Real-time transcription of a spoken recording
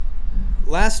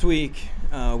Last week,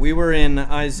 we were in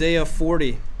Isaiah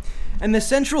 40, and the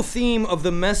central theme of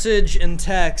the message and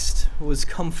text was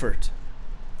comfort.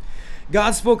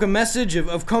 God spoke a message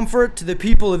of comfort to the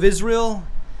people of Israel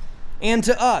and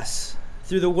to us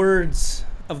through the words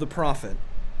of the prophet.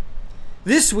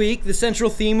 This week, the central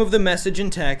theme of the message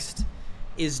and text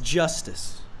is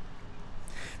justice.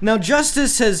 Now,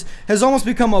 justice has almost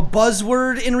become a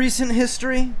buzzword in recent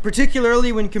history,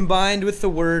 particularly when combined with the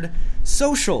word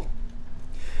social.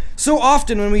 So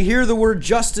often when we hear the word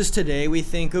justice today, we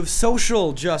think of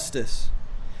social justice.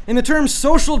 And the term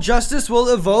social justice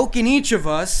will evoke in each of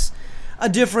us a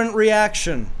different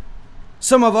reaction.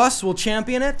 Some of us will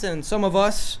champion it, and some of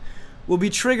us will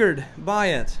be triggered by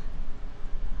it.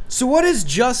 So what is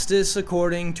justice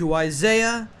according to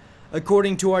Isaiah,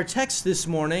 according to our text this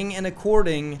morning, and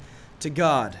according to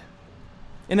God?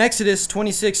 In Exodus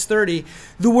 26:30,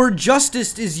 the word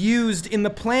justice is used in the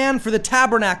plan for the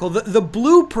tabernacle, the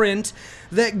blueprint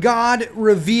that God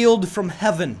revealed from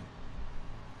heaven.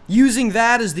 Using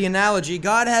that as the analogy,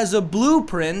 God has a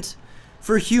blueprint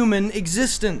for human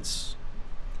existence.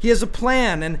 He has a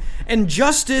plan, and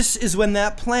justice is when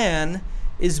that plan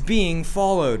is being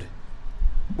followed.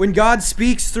 When God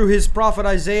speaks through his prophet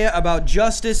Isaiah about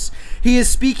justice, he is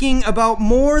speaking about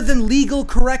more than legal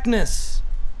correctness.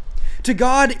 To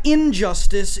God,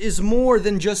 injustice is more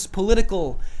than just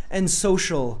political and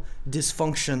social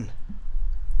dysfunction.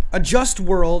 A just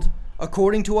world,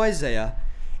 according to Isaiah,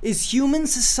 is human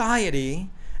society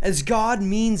as God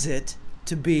means it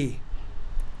to be,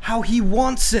 how he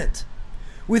wants it,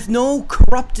 with no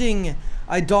corrupting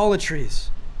idolatries.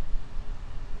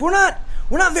 We're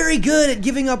not very good at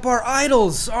giving up our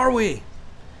idols, are we?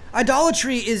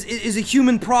 Idolatry is a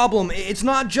human problem. It's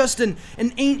not just an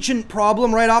ancient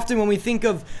problem. Right, often when we think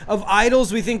of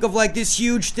idols, we think of like this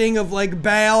huge thing of like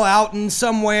Baal out in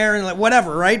somewhere and like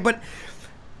whatever, right? But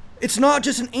it's not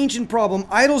just an ancient problem.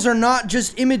 Idols are not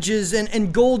just images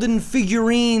and golden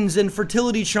figurines and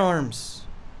fertility charms.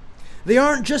 They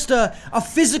aren't just a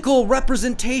physical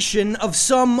representation of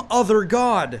some other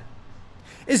god.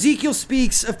 Ezekiel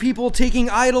speaks of people taking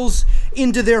idols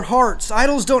into their hearts.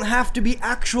 Idols don't have to be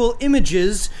actual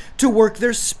images to work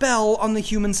their spell on the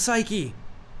human psyche.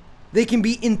 They can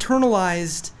be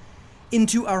internalized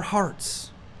into our hearts.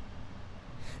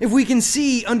 If we can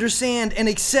see, understand, and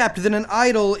accept that an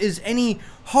idol is any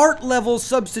heart-level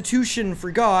substitution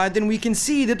for God, then we can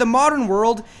see that the modern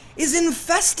world is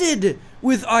infested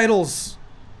with idols.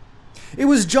 It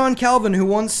was John Calvin who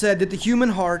once said that the human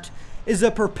heart is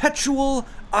a perpetual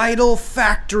idol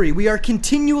factory. We are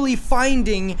continually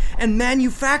finding and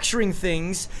manufacturing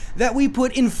things that we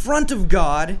put in front of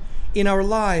God in our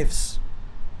lives.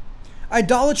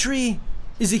 Idolatry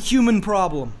is a human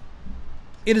problem.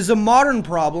 It is a modern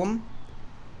problem,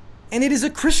 and it is a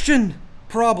Christian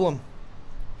problem.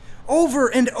 Over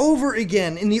and over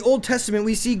again in the Old Testament,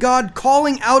 we see God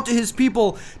calling out to his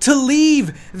people to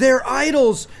leave their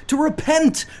idols, to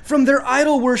repent from their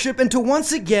idol worship, and to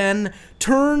once again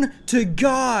turn to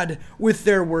God with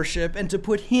their worship and to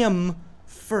put him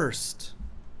first.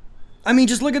 I mean,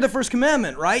 just look at the first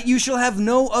commandment, right? You shall have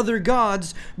no other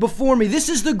gods before me. This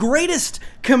is the greatest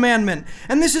commandment.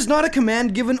 And this is not a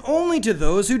command given only to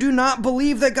those who do not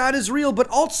believe that God is real, but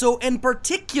also and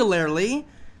particularly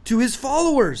to his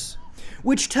followers,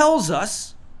 which tells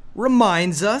us,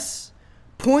 reminds us,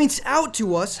 points out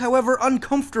to us, however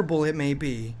uncomfortable it may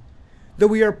be, that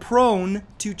we are prone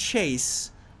to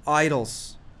chase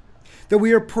idols, that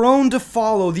we are prone to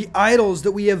follow the idols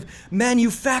that we have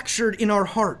manufactured in our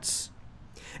hearts.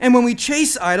 And when we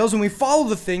chase idols, when we follow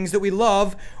the things that we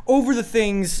love over the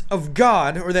things of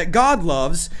God, or that God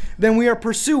loves, then we are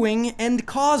pursuing and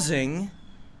causing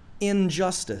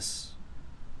injustice.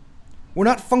 We're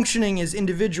not functioning as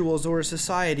individuals or a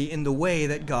society in the way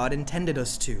that God intended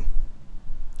us to,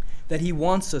 that he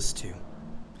wants us to.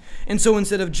 And so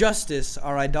instead of justice,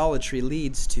 our idolatry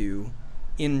leads to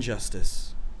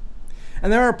injustice.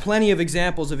 And there are plenty of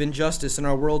examples of injustice in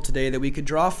our world today that we could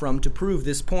draw from to prove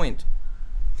this point.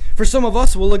 For some of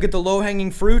us, we'll look at the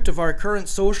low-hanging fruit of our current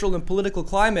social and political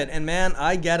climate, and man,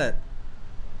 I get it.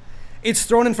 It's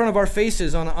thrown in front of our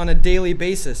faces on a daily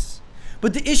basis.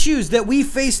 But the issues that we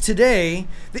face today,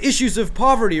 the issues of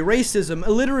poverty, racism,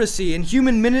 illiteracy, and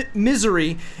human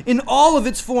misery in all of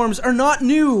its forms are not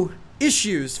new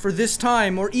issues for this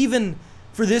time or even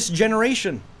for this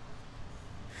generation.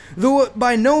 Though it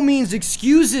by no means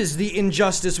excuses the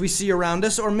injustice we see around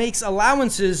us or makes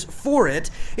allowances for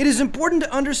it, it is important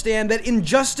to understand that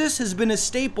injustice has been a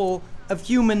staple of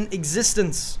human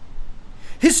existence.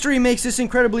 History makes this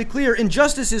incredibly clear.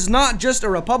 Injustice is not just a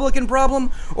Republican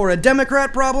problem or a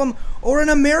Democrat problem or an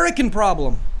American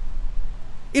problem.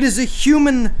 It is a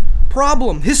human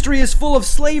problem. History is full of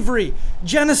slavery,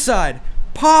 genocide,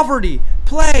 poverty,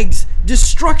 plagues,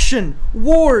 destruction,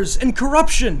 wars, and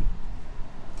corruption.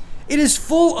 It is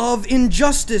full of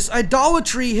injustice.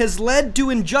 Idolatry has led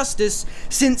to injustice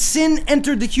since sin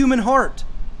entered the human heart.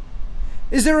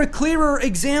 Is there a clearer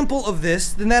example of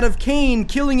this than that of Cain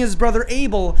killing his brother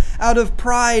Abel out of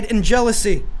pride and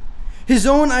jealousy? His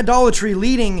own idolatry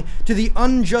leading to the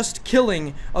unjust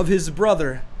killing of his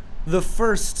brother, the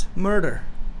first murder.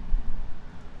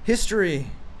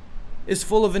 History is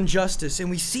full of injustice, and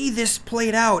we see this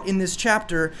played out in this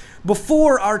chapter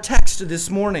before our text this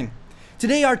morning.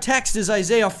 Today our text is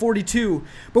Isaiah 42,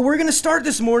 but we're going to start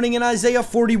this morning in Isaiah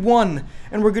 41,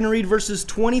 and we're going to read verses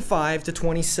 25 to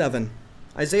 27.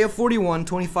 Isaiah 41,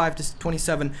 25 to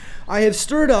 27. I have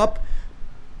stirred up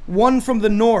one from the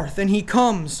north, and he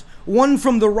comes, one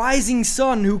from the rising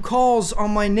sun who calls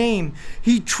on my name.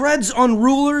 He treads on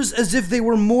rulers as if they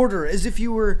were mortar, as if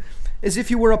you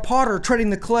were a potter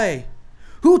treading the clay.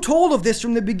 Who told of this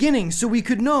from the beginning so we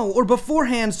could know, or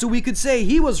beforehand so we could say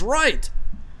he was right?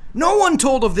 No one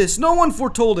told of this. No one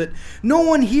foretold it. No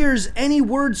one hears any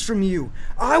words from you.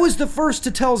 I was the first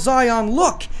to tell Zion,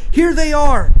 look, here they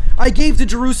are. I gave to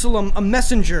Jerusalem a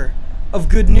messenger of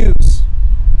good news.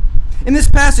 In this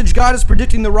passage, God is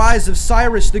predicting the rise of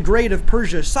Cyrus the Great of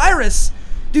Persia. Cyrus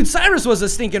was a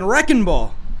stinking wrecking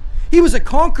ball. He was a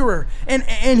conqueror,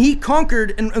 and he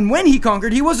conquered, and when he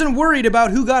conquered, he wasn't worried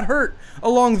about who got hurt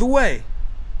along the way.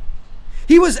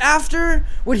 He was after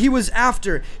what he was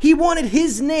after. He wanted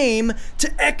his name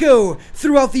to echo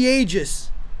throughout the ages.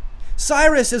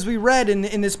 Cyrus, as we read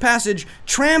in this passage,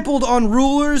 trampled on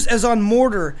rulers as on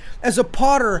mortar, as a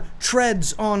potter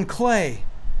treads on clay.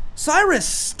 Cyrus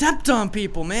stepped on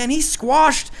people, man. He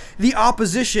squashed the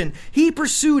opposition. He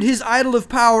pursued his idol of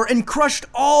power and crushed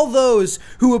all those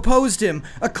who opposed him.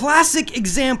 A classic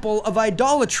example of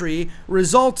idolatry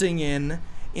resulting in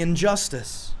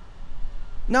injustice.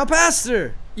 Now,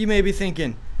 Pastor, you may be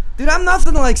thinking, dude, I'm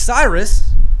nothing like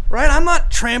Cyrus, right? I'm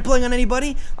not trampling on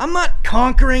anybody. I'm not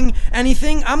conquering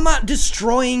anything. I'm not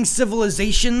destroying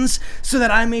civilizations so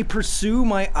that I may pursue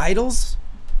my idols.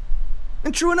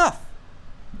 And true enough,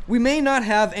 we may not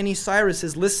have any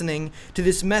Cyruses listening to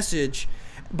this message,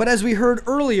 but as we heard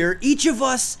earlier, each of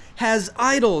us has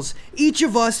idols. Each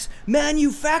of us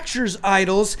manufactures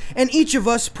idols, and each of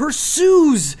us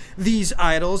pursues these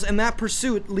idols, and that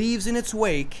pursuit leaves in its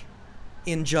wake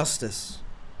injustice.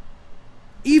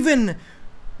 Even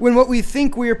when what we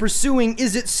think we are pursuing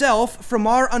is itself, from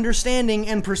our understanding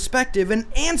and perspective, an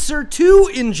answer to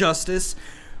injustice,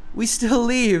 we still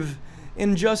leave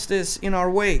injustice in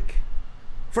our wake.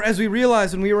 For as we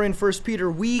realized when we were in 1 Peter,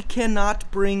 we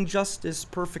cannot bring justice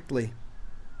perfectly.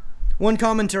 One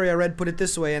commentary I read put it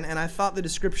this way, and I thought the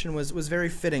description was very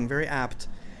fitting, very apt.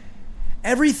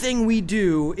 Everything we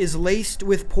do is laced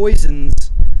with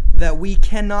poisons that we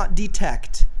cannot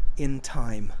detect in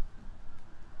time.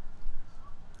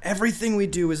 Everything we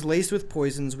do is laced with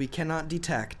poisons we cannot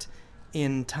detect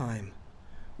in time.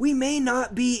 We may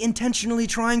not be intentionally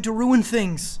trying to ruin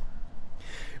things.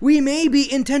 We may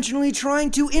be intentionally trying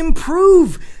to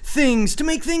improve things, to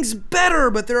make things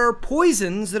better, but there are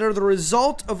poisons that are the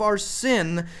result of our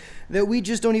sin that we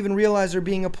just don't even realize are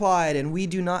being applied, and we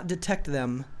do not detect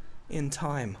them in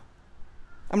time.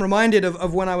 I'm reminded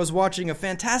of when I was watching a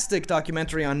fantastic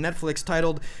documentary on Netflix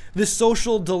titled The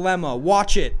Social Dilemma.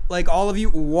 Watch it. Like, all of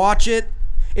you, watch it.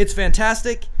 It's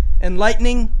fantastic,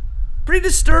 enlightening, pretty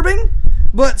disturbing,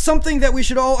 but something that we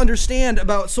should all understand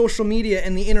about social media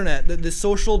and the internet, the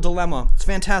social dilemma. It's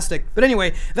fantastic. But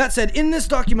anyway, that said, in this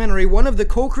documentary, one of the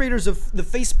co-creators of the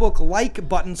Facebook like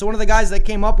button, so one of the guys that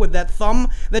came up with that thumb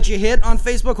that you hit on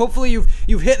Facebook, hopefully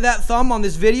you've hit that thumb on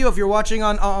this video if you're watching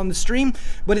on the stream,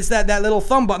 but it's that little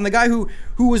thumb button. The guy who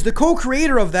was the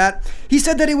co-creator of that, he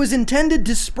said that it was intended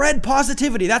to spread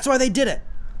positivity. That's why they did it.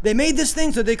 They made this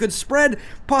thing so they could spread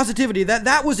positivity.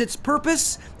 That was its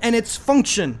purpose and its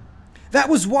function. That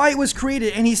was why it was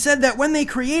created, and he said that when they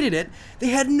created it, they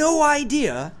had no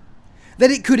idea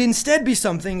that it could instead be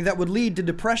something that would lead to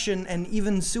depression and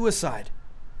even suicide.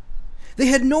 They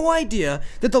had no idea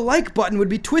that the like button would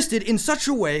be twisted in such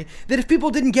a way that if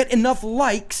people didn't get enough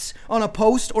likes on a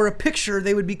post or a picture,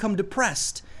 they would become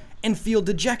depressed and feel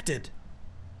dejected.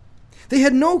 They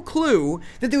had no clue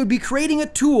that they would be creating a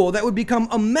tool that would become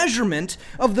a measurement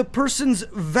of the person's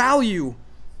value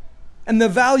and the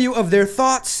value of their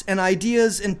thoughts and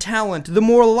ideas and talent. The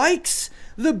more likes,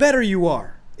 the better you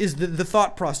are, is the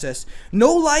thought process.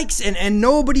 No likes and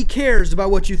nobody cares about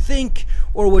what you think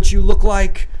or what you look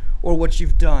like or what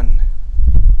you've done.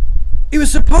 It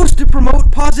was supposed to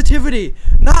promote positivity,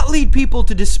 not lead people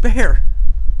to despair.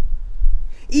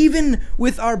 Even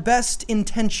with our best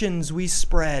intentions, we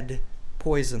spread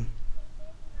poison.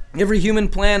 Every human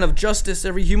plan of justice,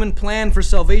 every human plan for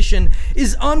salvation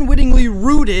is unwittingly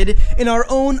rooted in our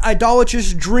own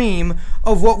idolatrous dream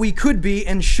of what we could be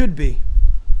and should be.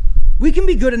 We can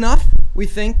be good enough, we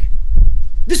think.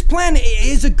 This plan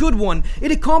is a good one.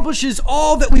 It accomplishes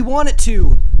all that we want it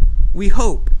to, we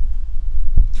hope.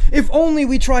 If only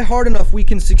we try hard enough, we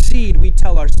can succeed, we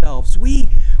tell ourselves. We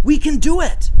can do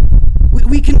it.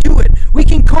 We can do it. We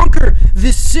can conquer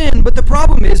this sin, but the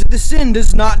problem is the sin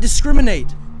does not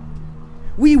discriminate.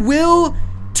 We will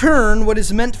turn what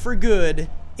is meant for good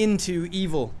into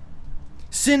evil.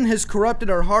 Sin has corrupted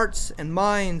our hearts and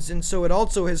minds, and so it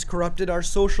also has corrupted our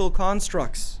social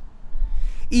constructs.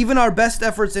 Even our best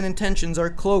efforts and intentions are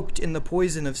cloaked in the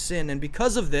poison of sin, and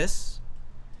because of this,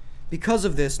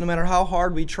 no matter how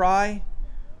hard we try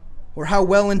or how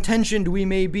well-intentioned we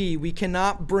may be, we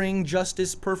cannot bring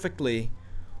justice perfectly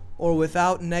or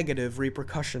without negative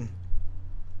repercussion.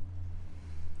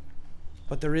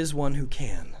 But there is one who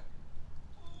can.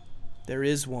 There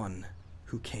is one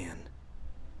who can.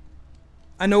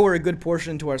 I know we're a good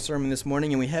portion into our sermon this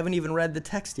morning and we haven't even read the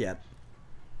text yet,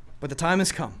 but the time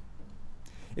has come.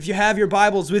 If you have your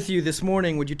Bibles with you this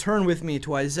morning, would you turn with me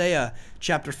to Isaiah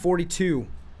chapter 42?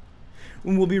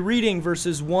 And we'll be reading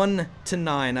verses 1 to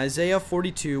 9. Isaiah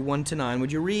 42, 1 to 9.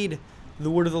 Would you read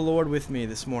the word of the Lord with me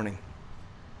this morning?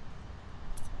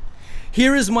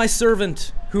 Here is my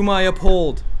servant, whom I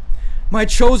uphold, my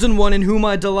chosen one in whom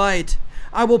I delight.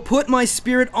 I will put my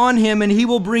spirit on him, and he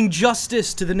will bring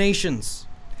justice to the nations.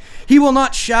 He will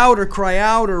not shout or cry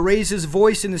out or raise his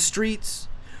voice in the streets.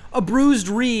 A bruised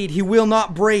reed he will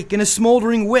not break, and a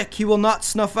smoldering wick he will not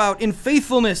snuff out. In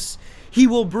faithfulness he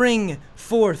will bring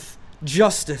forth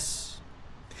justice.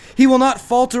 He will not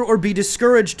falter or be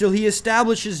discouraged till he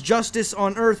establishes justice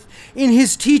on earth. In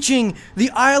his teaching, the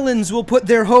islands will put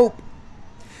their hope.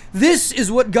 This is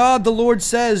what God the Lord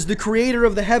says, the creator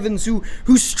of the heavens, who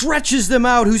stretches them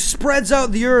out, who spreads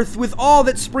out the earth with all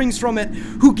that springs from it,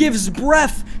 who gives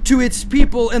breath to its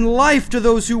people and life to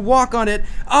those who walk on it.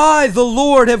 I, the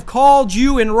Lord, have called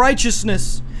you in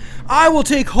righteousness. I will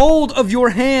take hold of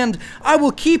your hand. I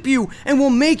will keep you and will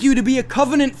make you to be a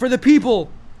covenant for the people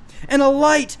and a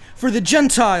light for the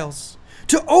Gentiles,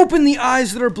 to open the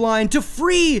eyes that are blind, to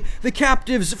free the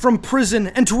captives from prison,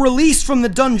 and to release from the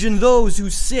dungeon those who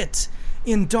sit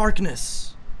in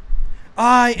darkness.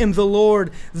 I am the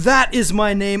Lord, that is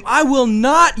my name. I will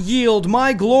not yield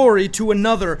my glory to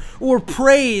another or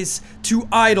praise to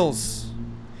idols.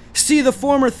 See, the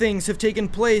former things have taken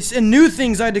place, and new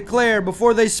things I declare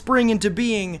before they spring into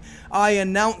being. I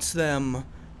announce them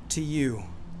to you.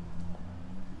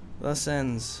 Thus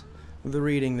ends the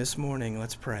reading this morning.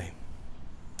 Let's pray.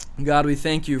 God, we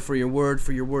thank you for your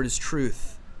word is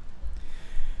truth.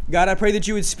 God, I pray that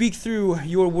you would speak through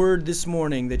your word this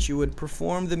morning, that you would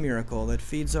perform the miracle that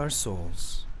feeds our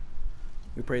souls.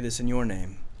 We pray this in your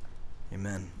name.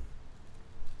 Amen.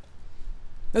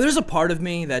 Now, there's a part of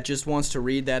me that just wants to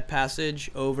read that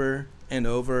passage over and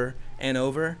over and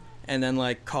over and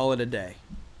then call it a day.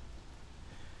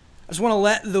 I just want to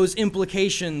let those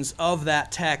implications of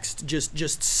that text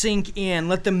just sink in,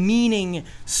 let the meaning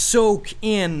soak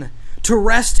in, to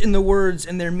rest in the words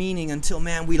and their meaning until,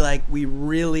 man, we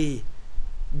really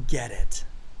get it.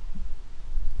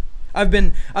 I've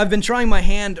been trying my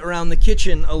hand around the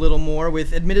kitchen a little more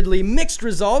with admittedly mixed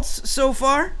results so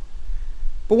far.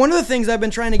 But one of the things I've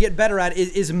been trying to get better at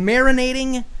is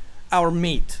marinating our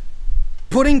meat.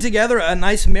 Putting together a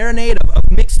nice marinade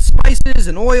of mixed spices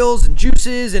and oils and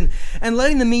juices and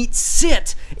letting the meat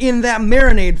sit in that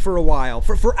marinade for a while,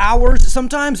 for hours,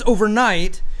 sometimes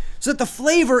overnight, so that the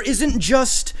flavor isn't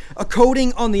just a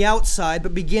coating on the outside,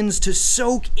 but begins to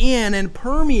soak in and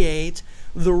permeate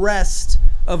the rest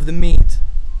of the meat.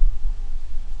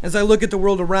 As I look at the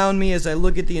world around me, as I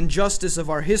look at the injustice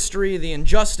of our history, the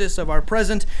injustice of our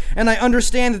present, and I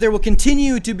understand that there will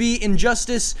continue to be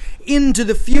injustice into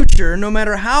the future, no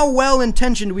matter how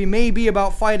well-intentioned we may be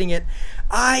about fighting it,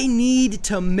 I need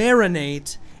to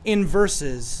marinate in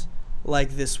verses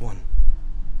like this one.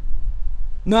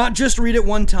 Not just read it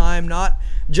one time, not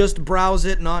just browse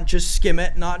it, not just skim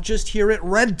it, not just hear it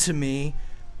read to me,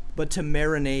 but to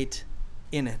marinate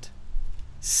in it.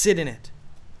 Sit in it.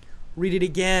 Read it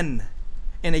again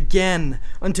and again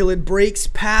until it breaks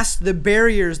past the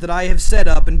barriers that I have set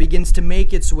up and begins to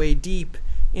make its way deep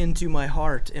into my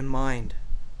heart and mind.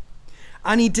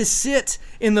 I need to sit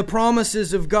in the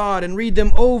promises of God and read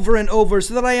them over and over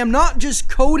so that I am not just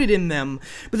coated in them,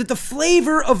 but that the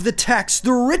flavor of the text,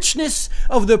 the richness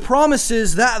of the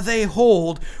promises that they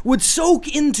hold, would soak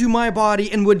into my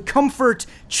body and would comfort,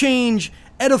 change,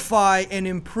 edify, and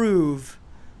improve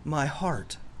my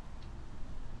heart.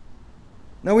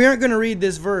 Now, we aren't going to read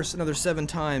this verse another 7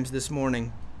 times this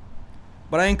morning.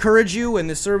 But I encourage you, when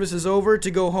this service is over,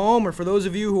 to go home, or for those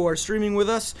of you who are streaming with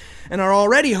us and are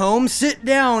already home, sit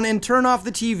down and turn off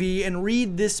the TV and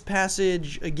read this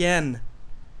passage again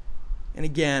and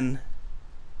again,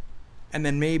 and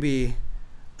then maybe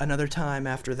another time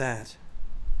after that.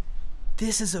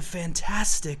 This is a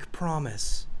fantastic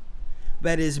promise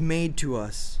that is made to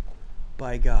us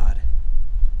by God.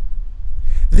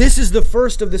 This is the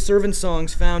first of the servant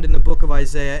songs found in the book of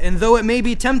Isaiah. And though it may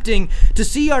be tempting to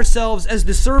see ourselves as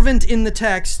the servant in the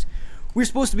text, we're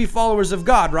supposed to be followers of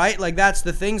God, right? Like, that's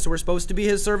the thing. So we're supposed to be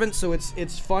his servants. So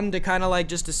it's fun to kind of like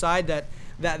just decide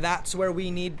that's where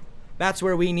we need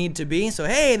to be. So,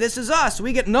 hey, this is us.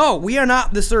 No, we are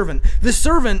not the servant. The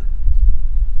servant,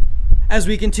 as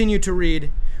we continue to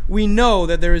read, we know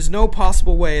that there is no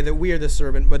possible way that we are the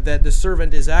servant, but that the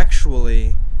servant is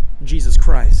actually Jesus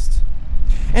Christ.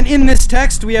 And in this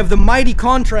text, we have the mighty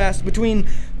contrast between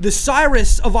the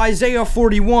Cyrus of Isaiah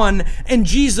 41 and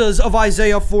Jesus of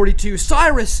Isaiah 42.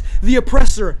 Cyrus, the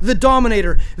oppressor, the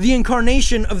dominator, the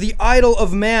incarnation of the idol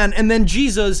of man, and then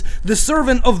Jesus, the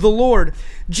servant of the Lord.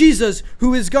 Jesus,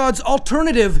 who is God's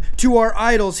alternative to our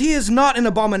idols. He is not an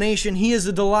abomination, he is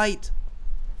a delight.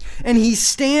 And he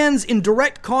stands in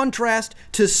direct contrast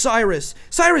to Cyrus.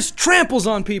 Cyrus tramples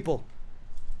on people.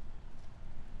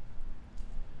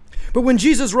 But when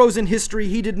Jesus rose in history,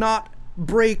 he did not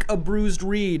break a bruised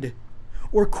reed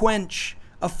or quench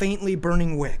a faintly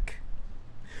burning wick.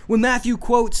 When Matthew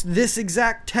quotes this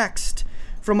exact text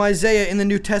from Isaiah in the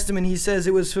New Testament, he says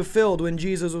it was fulfilled when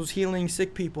Jesus was healing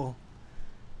sick people,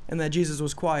 and that Jesus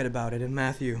was quiet about it in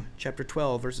Matthew chapter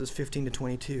 12, verses 15 to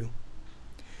 22.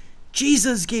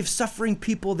 Jesus gave suffering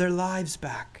people their lives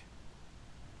back.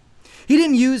 He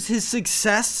didn't use his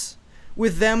success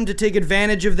with them to take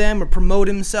advantage of them or promote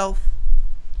himself.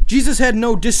 Jesus had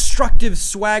no destructive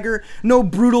swagger, no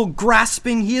brutal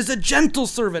grasping. He is a gentle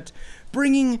servant,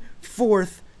 bringing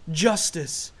forth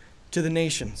justice to the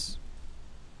nations.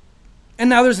 And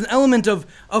now there's an element of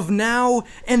now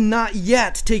and not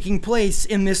yet taking place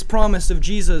in this promise of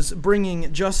Jesus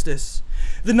bringing justice.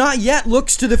 The not yet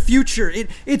looks to the future.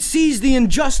 It sees the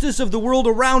injustice of the world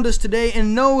around us today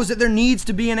and knows that there needs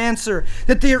to be an answer,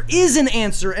 that there is an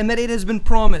answer, and that it has been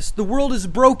promised. The world is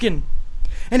broken,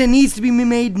 and it needs to be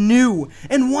made new.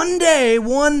 And one day,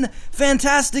 one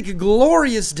fantastic,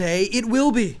 glorious day, it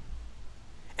will be.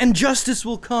 And justice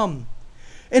will come.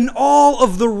 And all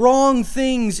of the wrong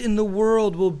things in the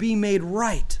world will be made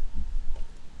right.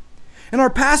 And our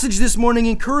passage this morning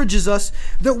encourages us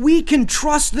that we can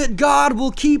trust that God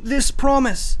will keep this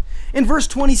promise. In verse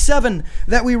 27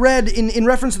 that we read in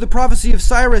reference to the prophecy of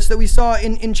Cyrus that we saw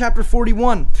in chapter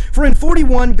 41. For in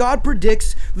 41, God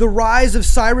predicts the rise of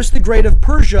Cyrus the Great of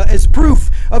Persia as proof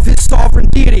of his sovereign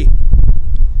deity.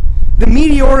 The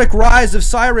meteoric rise of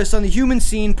Cyrus on the human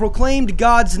scene proclaimed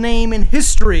God's name in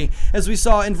history, as we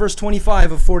saw in verse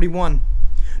 25 of 41.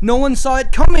 No one saw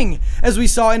it coming, as we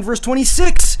saw in verse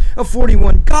 26 of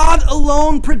 41. God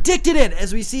alone predicted it,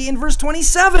 as we see in verse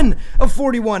 27 of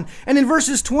 41. And in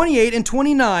verses 28 and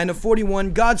 29 of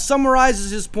 41, God summarizes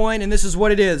his point, and this is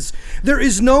what it is. There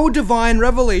is no divine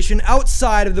revelation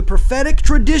outside of the prophetic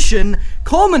tradition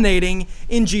culminating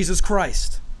in Jesus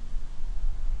Christ.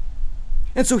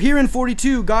 And so here in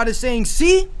 42, God is saying,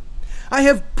 see, I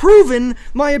have proven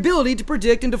my ability to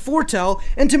predict and to foretell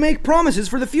and to make promises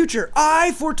for the future.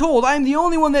 I foretold. I'm the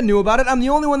only one that knew about it. I'm the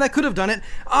only one that could have done it.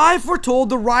 I foretold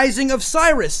the rising of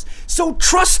Cyrus. So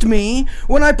trust me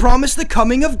when I promise the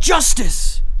coming of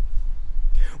justice.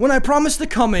 When I promise the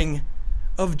coming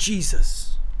of Jesus.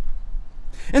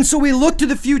 And so we look to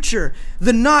the future,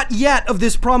 the not yet of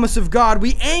this promise of God.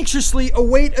 We anxiously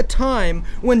await a time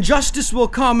when justice will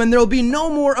come and there will be no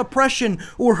more oppression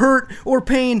or hurt or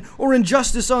pain or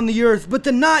injustice on the earth. But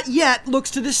the not yet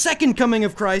looks to the second coming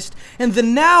of Christ, and the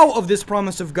now of this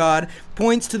promise of God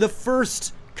points to the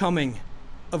first coming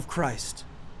of Christ.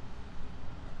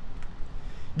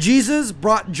 Jesus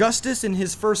brought justice in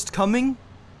his first coming,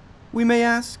 we may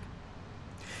ask.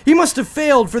 He must have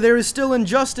failed, for there is still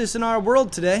injustice in our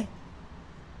world today.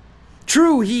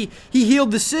 True, he healed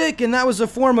the sick, and that was a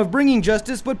form of bringing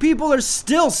justice, but people are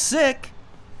still sick.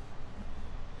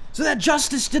 So that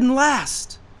justice didn't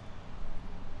last.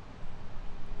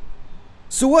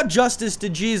 So what justice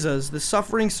did Jesus, the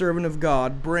suffering servant of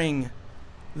God, bring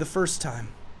the first time.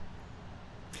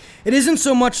 It isn't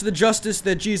so much the justice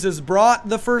that Jesus brought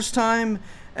the first time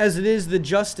as it is the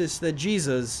justice that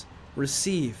Jesus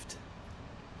received.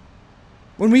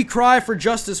 When we cry for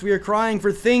justice, we are crying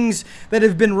for things that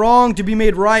have been wrong to be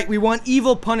made right. We want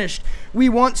evil punished. We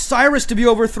want Cyrus to be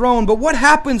overthrown. But what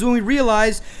happens when we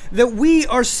realize that we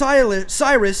are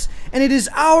Cyrus and it is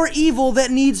our evil that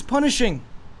needs punishing?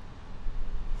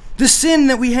 The sin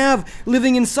that we have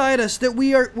living inside us, that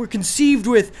we're conceived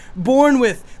with, born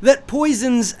with, that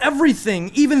poisons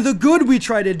everything, even the good we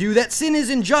try to do. That sin is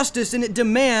injustice and it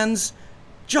demands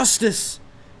justice.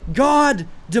 God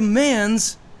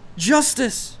demands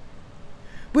justice.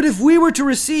 But if we were to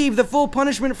receive the full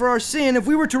punishment for our sin, if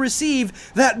we were to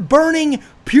receive that burning,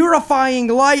 purifying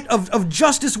light of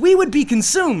justice, we would be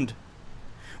consumed.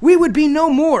 We would be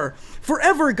no more.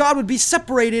 Forever, God would be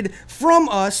separated from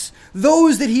us,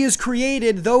 those that He has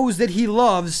created, those that He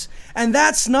loves, and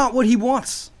that's not what He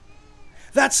wants.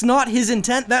 That's not His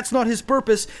intent. That's not His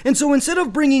purpose. And so instead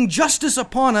of bringing justice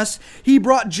upon us, He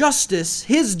brought justice,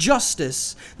 His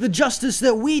justice, the justice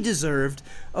that we deserved,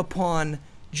 upon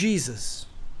Jesus.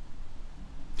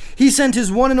 He sent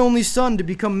His one and only Son to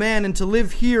become man and to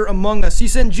live here among us. He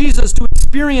sent Jesus to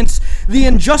experience the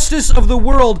injustice of the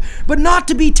world, but not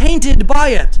to be tainted by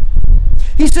it.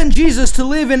 He sent Jesus to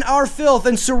live in our filth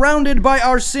and surrounded by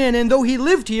our sin. And though He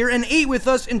lived here and ate with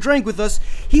us and drank with us,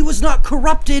 He was not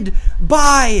corrupted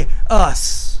by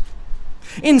us.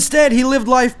 Instead, He lived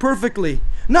life perfectly.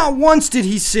 Not once did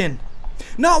He sin.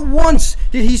 Not once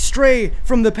did He stray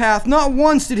from the path. Not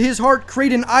once did His heart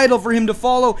create an idol for Him to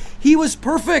follow. He was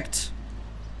perfect.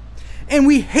 And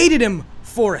we hated Him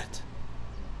for it.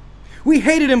 We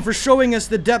hated Him for showing us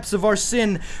the depths of our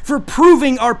sin, for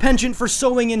proving our penchant for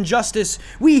sowing injustice.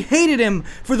 We hated Him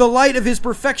for the light of His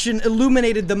perfection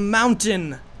illuminated the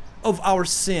mountain of our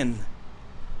sin.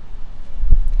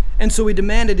 And so we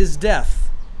demanded His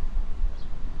death.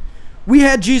 We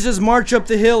had Jesus march up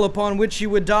the hill upon which He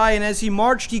would die, and as He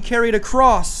marched, He carried a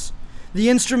cross, the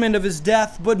instrument of His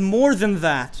death. But more than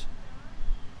that,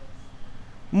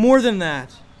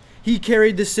 He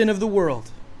carried the sin of the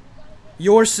world.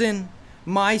 Your sin,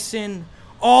 my sin,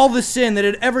 all the sin that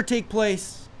had ever take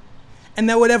place and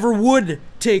that would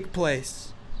take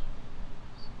place.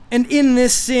 And in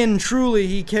this sin, truly,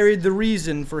 He carried the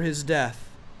reason for His death.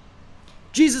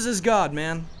 Jesus is God,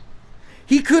 man.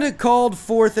 He could have called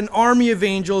forth an army of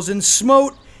angels and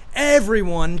smote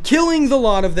everyone, killing the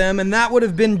lot of them, and that would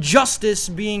have been justice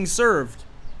being served.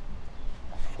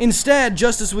 Instead,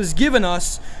 justice was given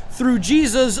us through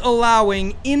Jesus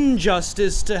allowing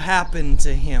injustice to happen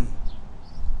to Him.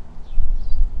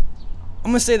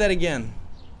 I'm going to say that again,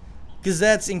 because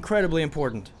that's incredibly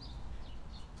important.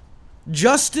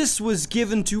 Justice was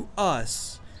given to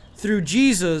us through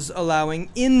Jesus allowing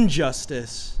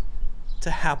injustice to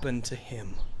happen to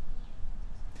Him.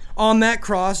 On that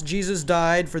cross, Jesus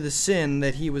died for the sin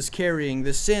that He was carrying,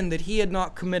 the sin that He had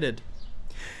not committed.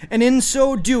 And in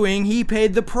so doing, He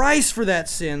paid the price for that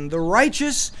sin, the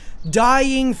righteous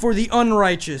dying for the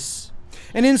unrighteous.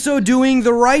 And in so doing,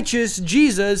 the righteous,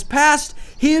 Jesus, passed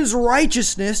His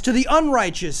righteousness to the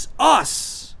unrighteous,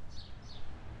 us,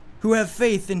 who have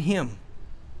faith in Him.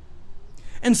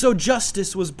 And so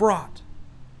justice was brought,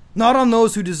 not on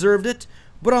those who deserved it,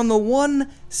 but on the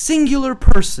one singular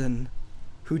person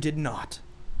who did not.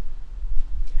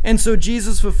 And so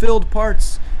Jesus fulfilled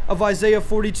parts of Isaiah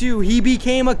 42. He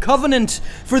became a covenant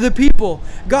for the people.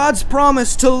 God's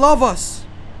promise to love us,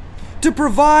 to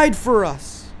provide for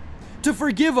us, to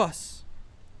forgive us.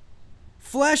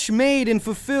 Flesh made and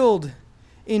fulfilled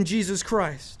in Jesus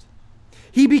Christ.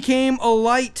 He became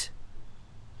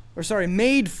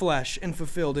made flesh and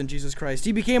fulfilled in Jesus Christ.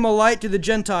 He became a light to the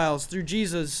Gentiles. Through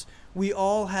Jesus, we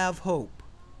all have hope.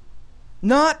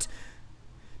 Not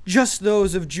just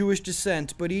those of Jewish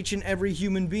descent, but each and every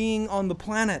human being on the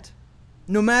planet.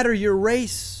 No matter your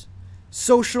race,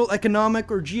 social, economic,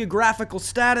 or geographical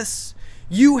status,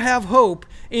 you have hope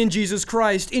in Jesus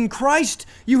Christ. In Christ,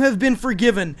 you have been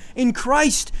forgiven. In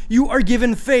Christ, you are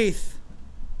given faith.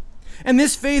 And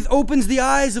this faith opens the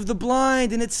eyes of the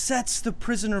blind and it sets the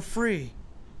prisoner free.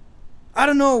 I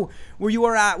don't know where you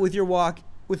are at with your walk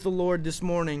with the Lord this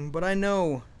morning, but I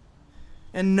know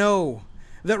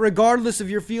that regardless of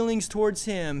your feelings towards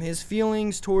Him, His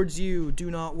feelings towards you do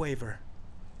not waver.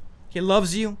 He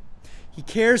loves you. He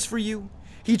cares for you.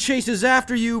 He chases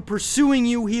after you, pursuing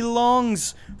you. He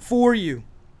longs for you.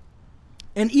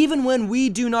 And even when we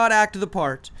do not act the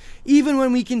part, even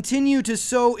when we continue to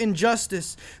sow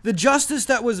injustice, the justice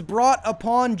that was brought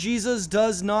upon Jesus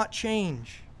does not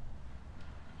change.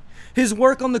 His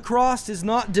work on the cross is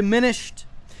not diminished.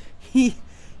 He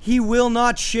He will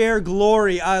not share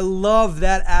glory. I love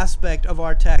that aspect of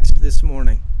our text this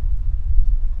morning.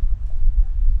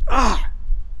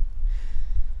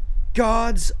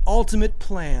 God's ultimate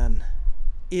plan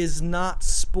is not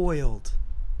spoiled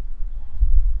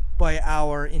by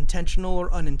our intentional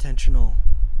or unintentional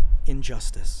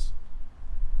injustice.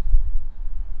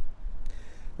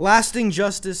 Lasting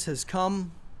justice has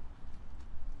come,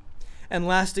 and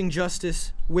lasting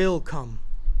justice will come.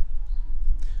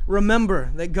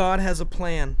 Remember that God has a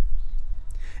plan.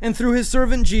 And through his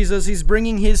servant Jesus, he's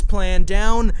bringing his plan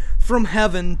down from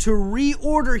heaven to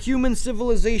reorder human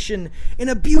civilization in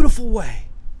a beautiful way.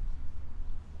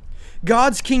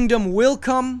 God's kingdom will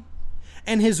come,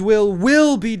 and his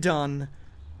will be done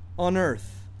on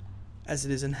earth as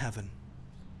it is in heaven.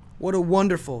 What a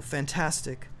wonderful,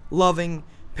 fantastic, loving,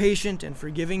 patient, and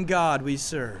forgiving God we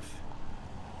serve.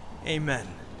 Amen.